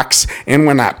likes. And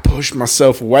when I pushed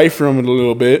myself away from it a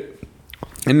little bit,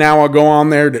 and now I go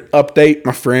on there to update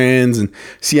my friends and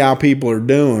see how people are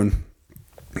doing,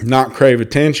 not crave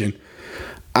attention.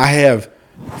 I have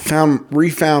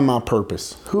refound my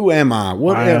purpose. Who am I?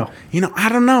 What am, I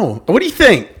don't know. What do you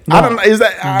think? No, I don't know. Does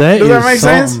that make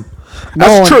sense?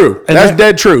 That's true. That's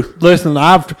dead truth. Listen,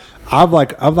 I've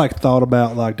thought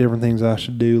about like different things I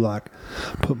should do, like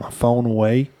put my phone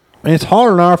away. And it's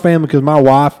hard in our family because my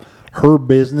wife, her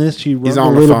business, she runs a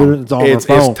little bit. It's on her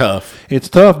phone. It's tough. It's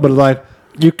tough, but like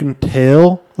you can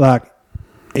tell, like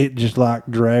it just like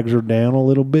drags her down a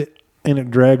little bit, and it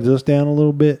drags us down a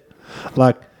little bit.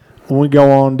 Like when we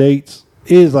go on dates,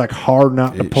 it is like hard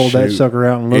not to pull that sucker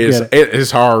out and look at it. It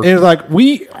is hard. And it's like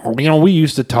we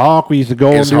used to talk, we used to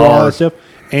go and do all that stuff,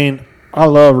 and I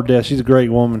love her to death. She's a great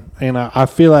woman, and I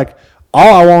feel like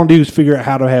all I want to do is figure out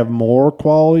how to have more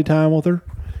quality time with her.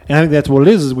 And I think that's what it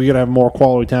is we got to have more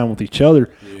quality time with each other.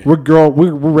 Yeah.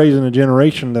 We're raising a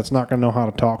generation that's not going to know how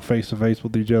to talk face to face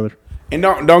with each other. And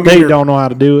don't know how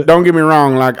to do it. Don't get me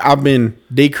wrong. Like I've been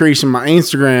decreasing my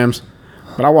Instagrams.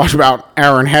 But I watch about an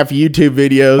hour and a half of YouTube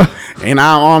videos, and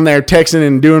I'm on there texting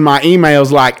and doing my emails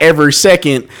like every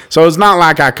second. So it's not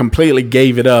like I completely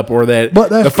gave it up or that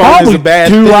the phone is a bad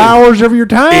 2 thing. hours of your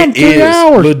time. It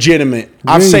is legitimate. Jeez.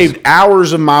 I've saved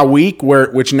hours of my week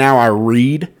which now I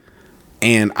read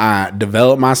and I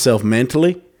develop myself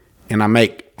mentally, and I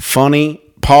make funny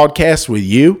podcasts with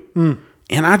you.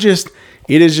 And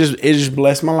it just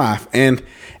blessed my life, and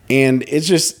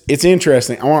it's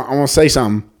interesting. I want to say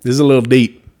something. This is a little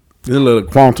deep. This is a little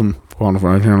quantum.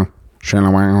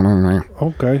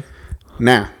 Okay.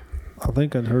 Now, I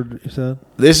think I heard what you said.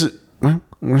 this is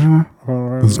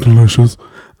it's delicious.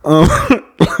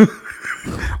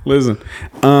 Listen,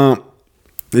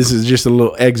 this is just a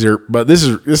little excerpt, but this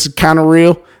is kind of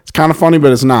real. It's kind of funny,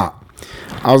 but it's not.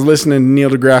 I was listening to Neil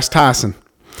deGrasse Tyson,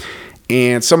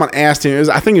 and someone asked him.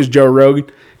 I think it was Joe Rogan.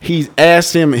 He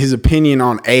asked him his opinion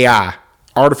on AI,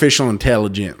 artificial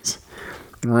intelligence,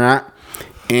 right?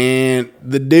 And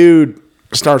the dude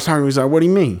starts talking. He's like, "What do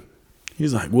you mean?"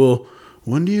 He's like, "Well,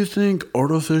 when do you think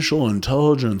artificial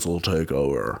intelligence will take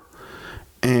over?"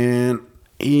 And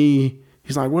he's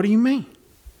like, "What do you mean?"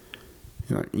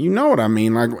 He's like, "You know what I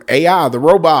mean, like AI, the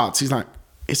robots." He's like,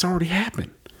 "It's already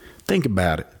happened. Think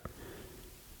about it.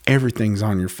 Everything's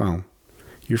on your phone.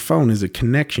 Your phone is a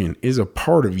connection, is a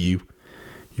part of you.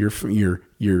 Your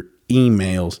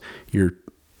emails, your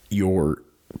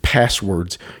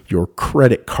passwords, your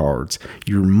credit cards,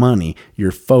 your money,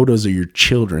 your photos of your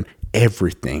children,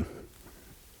 everything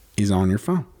is on your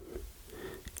phone."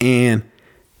 And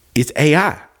it's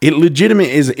AI. It legitimate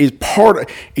is part of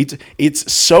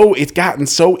it's gotten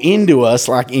so into us,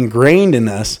 like ingrained in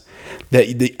us that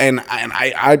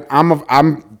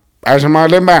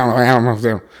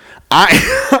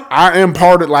I am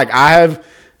part of, like, I have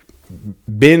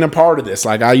been a part of this.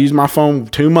 Like, I use my phone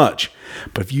too much.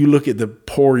 But if you look at the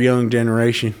poor young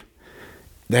generation,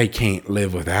 they can't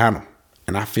live without them.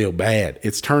 And I feel bad.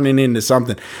 It's turning into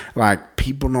something like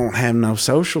people don't have no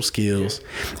social skills.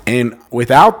 And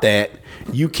without that,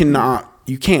 you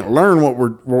can't learn what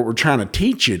we're trying to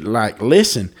teach you. Like,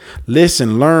 listen,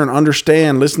 learn,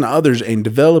 understand, listen to others, and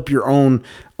develop your own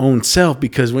self.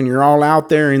 Because when you're all out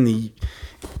there in the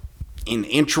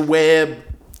interweb,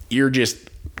 you're just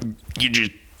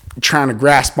trying to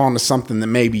grasp onto something that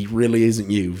maybe really isn't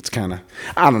you. It's kind of,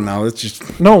 I don't know. It's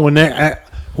just no.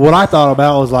 What I thought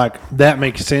about was like, that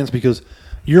makes sense because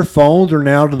your phones are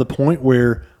now to the point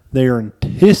where they are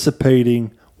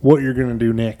anticipating what you're going to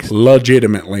do next.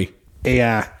 Legitimately.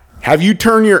 AI. Have you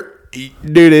turned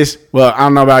do this? Well, I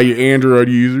don't know about you Android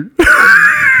user.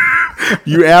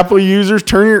 You Apple users,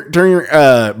 turn your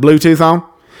Bluetooth on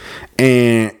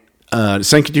and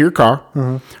sync it to your car,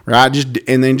 right?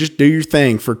 And then just do your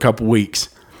thing for a couple weeks.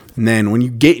 And then when you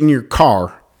get in your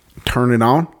car, turn it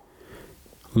on.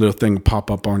 A little thing will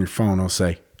pop up on your phone. It'll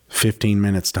say 15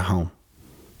 minutes to home.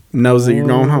 Knows that you're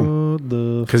going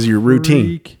home because of your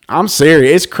routine. I'm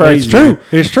serious. It's crazy. It's true.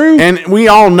 It's true. And we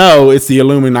all know it's the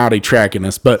Illuminati tracking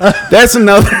us, but that's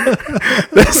another.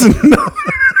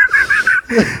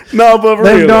 No, but for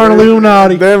Them real, darn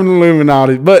Illuminati. Them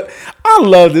Illuminati. But I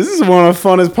love this. This is one of the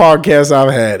funnest podcasts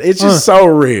I've had. It's just so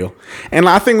real. And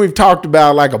I think we've talked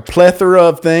about like a plethora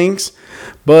of things,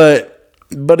 but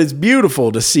it's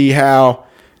beautiful to see how,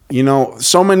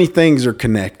 so many things are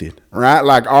connected, right?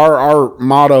 Like our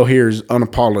motto here is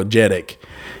unapologetic.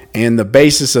 And the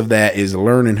basis of that is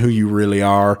learning who you really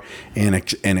are and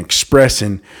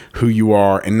expressing who you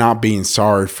are and not being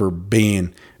sorry for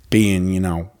being,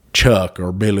 Chuck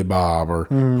or Billy Bob or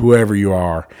whoever you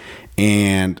are.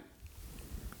 And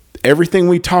everything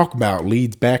we talk about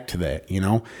leads back to that,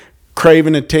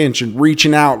 craving attention,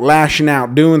 reaching out, lashing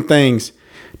out, doing things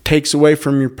takes away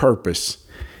from your purpose.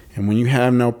 And when you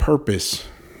have no purpose,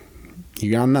 you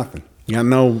got nothing. You got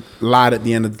no light at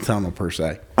the end of the tunnel, per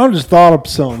se. I just thought of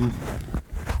something.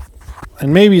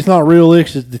 And maybe it's not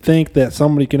realistic to think that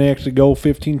somebody can actually go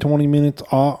 15, 20 minutes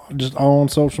just on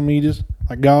social medias,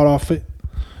 like got off it,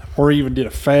 or even did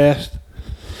a fast.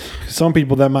 Some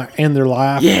people that might end their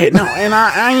life. Yeah, no, and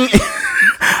I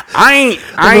ain't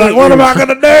like, what am I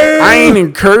gonna do? I ain't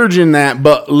encouraging that,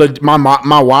 but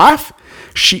my wife,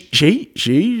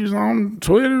 she's on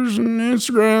Twitters and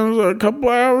Instagrams a couple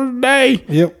hours a day.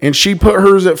 Yep. And she put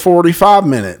hers at 45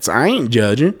 minutes. I ain't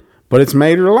judging, but it's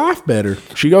made her life better.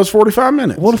 She goes 45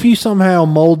 minutes. What if you somehow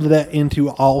molded that into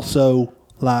also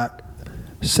like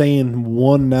saying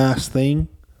one nice thing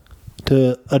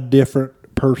to a different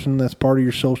person that's part of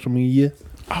your social media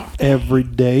every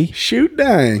day? Shoot,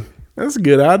 dang. That's a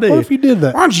good idea. What if you did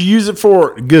that? Why don't you use it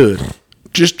for good?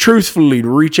 Just truthfully to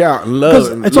reach out and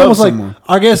love. It's love almost someone. like,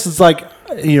 I guess it's like,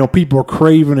 people are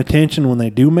craving attention when they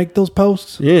do make those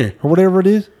posts. Yeah. Or whatever it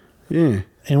is. Yeah.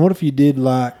 And what if you did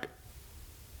like,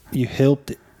 you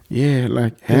helped it? Yeah,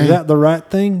 like, hey, is that the right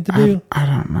thing to do? I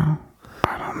don't know.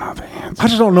 I don't know the answer. I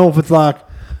just don't know if it's like,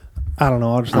 I don't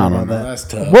know. I just don't know that. That's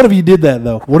tough. What if you did that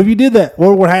though? What if you did that?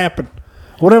 What would happen?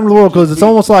 Whatever in the world, because it's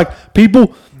almost like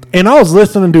people. And I was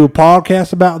listening to a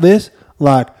podcast about this.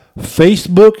 Like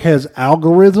Facebook has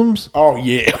algorithms. Oh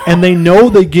yeah. And they know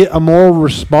they get a more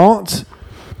response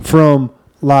from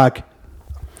like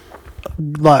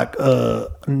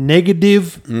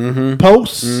negative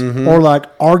posts or like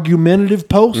argumentative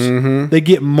posts. They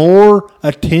get more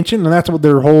attention, and that's what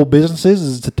their whole business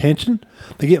is it's attention.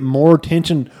 They get more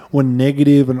attention when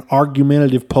negative and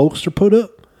argumentative posts are put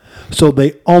up. So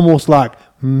they almost like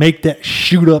make that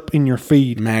shoot up in your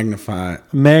feed. Magnify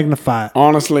it.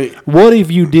 Honestly. What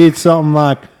if you did something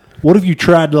like, what if you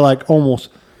tried to like almost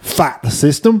fight the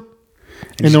system?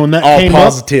 And then when that came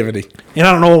positivity. Up, and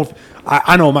I don't know if,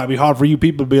 I know it might be hard for you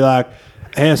people to be like,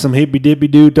 hey, some hippy dippy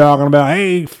dude talking about,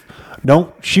 hey,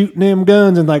 don't shoot them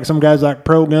guns. And like some guy's like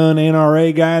pro gun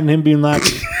NRA guy and him being like,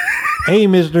 hey,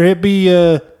 Mr.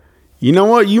 Hippie, you know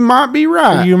what? You might be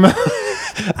right.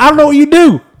 I don't know what you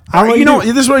do.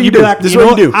 This is what you do. Like, this is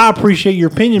what you do. I appreciate your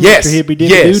opinion, yes. Mr. Hippie Dippy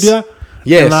yes. Dude.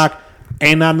 Yes.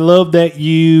 And I love that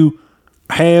you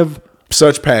have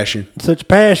such passion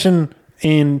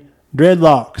in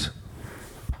dreadlocks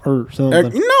or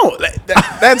something. No,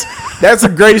 that's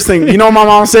the greatest thing. You know what my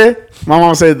mom said? My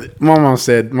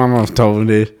mom told me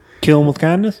this. Kill him with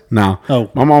kindness? No.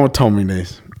 Oh. My mama told me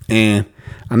this. And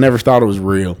I never thought it was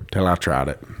real till I tried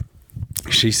it.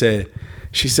 She said,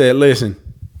 listen,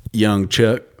 young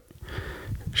Chuck.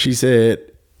 She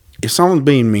said, if someone's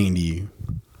being mean to you,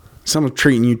 someone's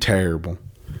treating you terrible,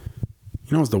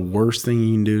 you know what's the worst thing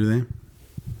you can do to them?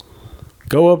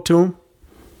 Go up to them,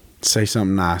 say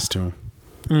something nice to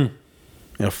them.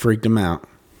 It'll freak them out.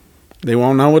 They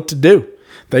won't know what to do.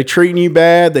 They treating you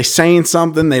bad. They saying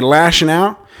something. They lashing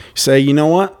out. Say, you know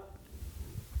what?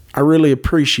 I really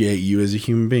appreciate you as a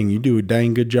human being. You do a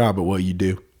dang good job at what you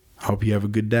do. I hope you have a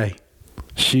good day.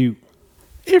 Shoot.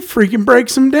 It freaking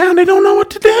breaks them down. They don't know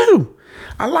what to do.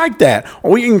 I like that.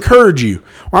 Or we encourage you.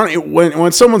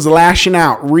 When someone's lashing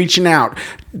out, reaching out,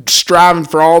 striving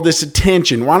for all this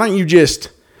attention, why don't you just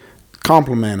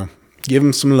compliment them? Give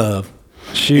them some love.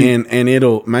 Shoot. And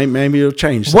maybe it'll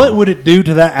change something. What would it do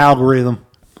to that algorithm?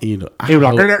 I hope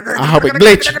it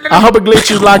glitches. I hope it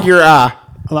glitches like your eye.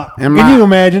 Can you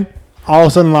imagine all of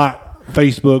a sudden like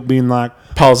Facebook being like,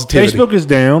 positivity. Facebook is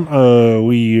down.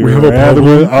 We have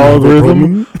a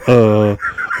algorithm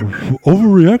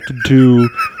overreacted to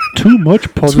too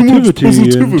much positivity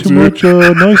and too much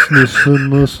niceness in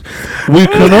this. We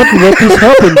cannot let this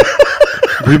happen.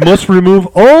 We must remove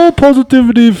all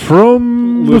positivity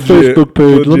from the Facebook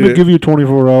page. Let me give you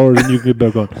 24 hours and you can get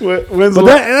back on.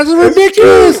 That's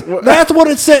ridiculous. That's what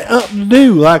it's set up to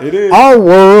do. Like, our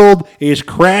world is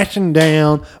crashing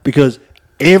down because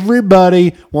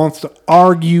everybody wants to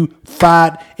argue,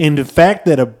 fight, and the fact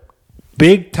that a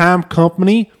big-time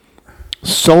company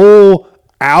sole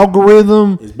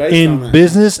algorithm in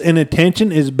business and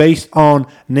attention is based on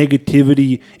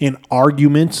negativity and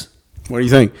arguments. What do you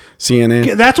think?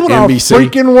 CNN? That's what NBC, our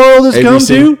freaking world has come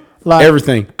to. Like,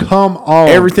 everything. Come on.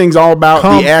 Everything's all about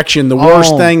the action, the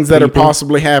worst things that are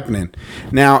possibly happening.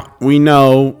 Now, we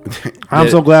know. I'm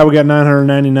so glad we got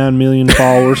 999 million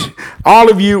followers. All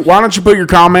of you, why don't you put your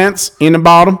comments in the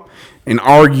bottom and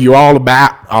argue all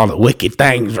about all the wicked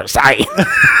things we're saying.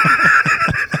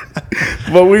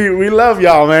 But we love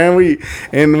y'all, man. We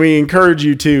encourage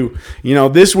you to,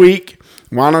 this week,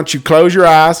 why don't you close your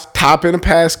eyes, type in a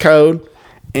passcode,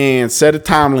 and set a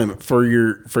time limit for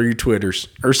your Twitters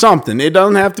or something. It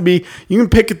doesn't have to be. You can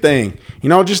pick a thing.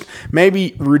 Just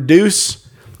maybe reduce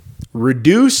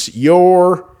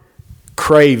your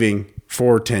craving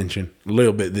for attention a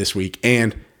little bit this week,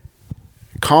 and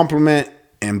compliment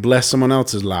and bless someone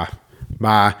else's life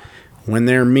by when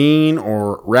they're mean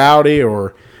or rowdy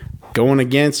or going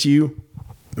against you,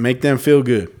 make them feel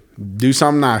good. Do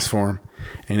something nice for them.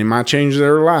 And it might change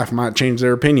their life, might change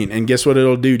their opinion. And guess what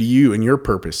it'll do to you and your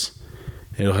purpose?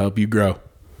 It'll help you grow.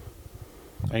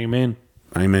 Amen.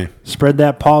 Amen. Spread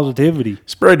that positivity.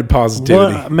 Spread the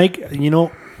positivity.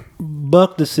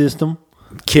 Buck the system.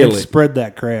 Kill it. Spread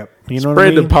that crap. What I mean?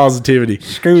 Spread the positivity.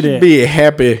 Screw that. Be a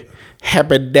happy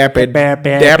dappy.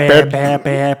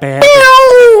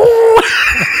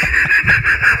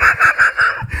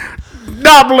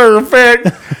 Doppler effect.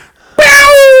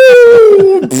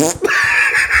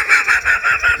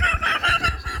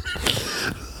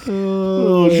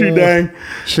 Oh, shoot, dang.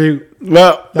 Shoot.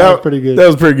 Well, that was pretty good. That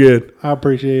was pretty good. I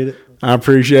appreciate it. I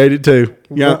appreciate it too.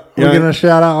 We're going to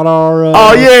shout out our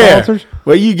sponsors.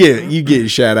 Well, you get it. You get a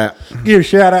shout out. Give a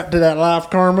shout out to that Life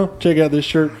Karma. Check out this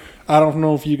shirt. I don't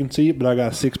know if you can see it, but I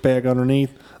got a 6-pack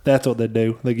underneath. That's what they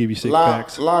do. They give you 6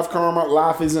 packs. Life Karma.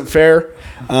 Life isn't fair.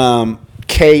 KARMA.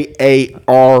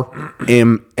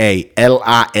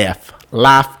 LIF.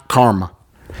 Life Karma.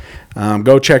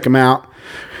 Go check them out.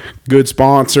 good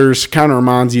sponsors. Kind of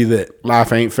reminds you that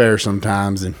life ain't fair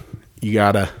sometimes, and you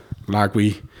gotta, like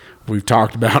we've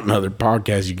talked about in other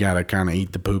podcasts, you gotta kind of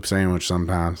eat the poop sandwich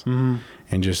sometimes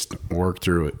and just work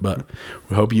through it. But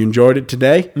we hope you enjoyed it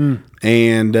today,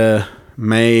 and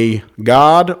may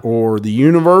God or the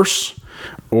universe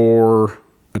or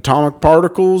atomic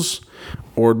particles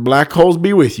or black holes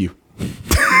be with you.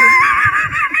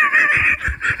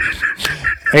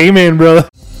 Amen, brother.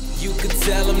 You could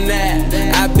tell them that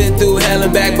I've been through hell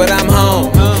and back, but I'm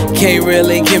home. Can't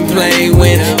really complain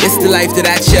when it's the life that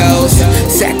I chose.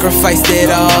 Sacrificed it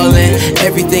all and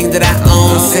everything that I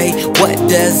own. Say what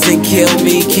doesn't kill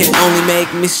me can only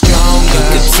make me stronger.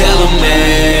 You could tell them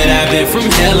that I've been from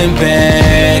hell and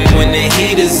back. When the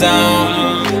heat is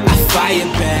on, I fire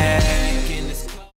back.